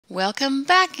Welcome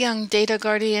back, young data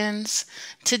guardians.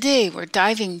 Today we're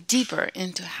diving deeper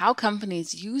into how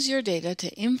companies use your data to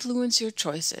influence your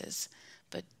choices.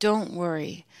 But don't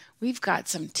worry, we've got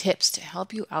some tips to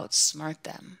help you outsmart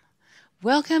them.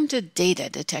 Welcome to Data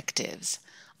Detectives.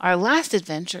 Our last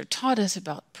adventure taught us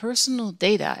about personal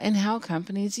data and how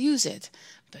companies use it.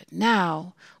 But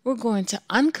now we're going to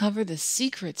uncover the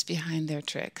secrets behind their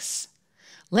tricks.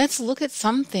 Let's look at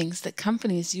some things that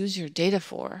companies use your data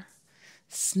for.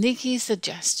 Sneaky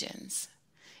suggestions.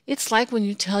 It's like when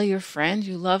you tell your friend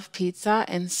you love pizza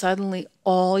and suddenly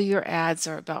all your ads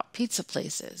are about pizza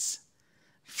places.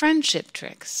 Friendship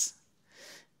tricks.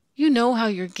 You know how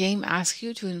your game asks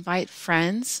you to invite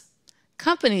friends?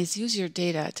 Companies use your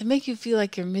data to make you feel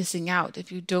like you're missing out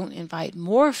if you don't invite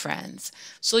more friends,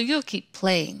 so you'll keep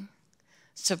playing.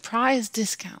 Surprise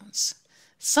discounts.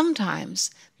 Sometimes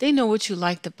they know what you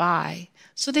like to buy,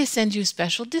 so they send you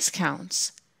special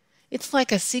discounts. It's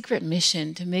like a secret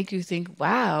mission to make you think,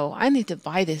 wow, I need to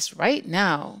buy this right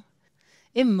now.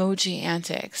 Emoji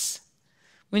antics.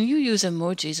 When you use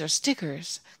emojis or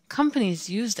stickers, companies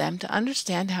use them to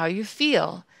understand how you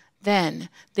feel. Then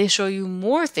they show you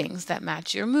more things that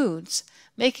match your moods,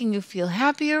 making you feel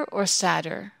happier or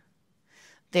sadder.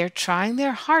 They're trying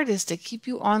their hardest to keep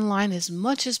you online as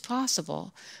much as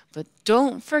possible, but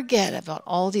don't forget about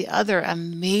all the other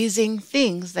amazing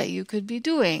things that you could be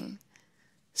doing.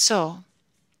 So,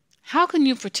 how can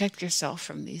you protect yourself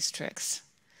from these tricks?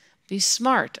 Be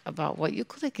smart about what you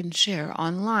click and share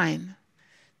online.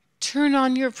 Turn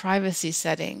on your privacy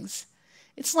settings.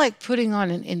 It's like putting on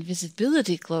an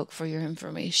invisibility cloak for your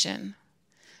information.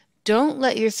 Don't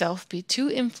let yourself be too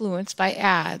influenced by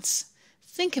ads.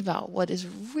 Think about what is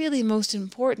really most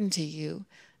important to you,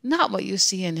 not what you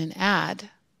see in an ad.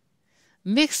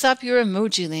 Mix up your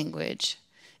emoji language.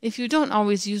 If you don't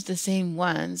always use the same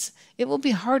ones, it will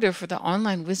be harder for the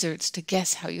online wizards to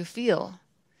guess how you feel.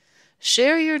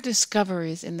 Share your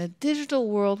discoveries in the digital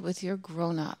world with your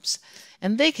grown-ups,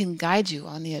 and they can guide you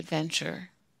on the adventure.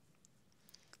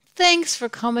 Thanks for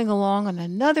coming along on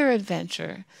another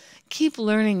adventure. Keep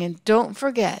learning and don't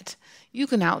forget, you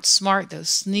can outsmart those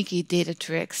sneaky data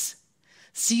tricks.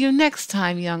 See you next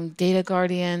time, young data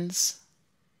guardians.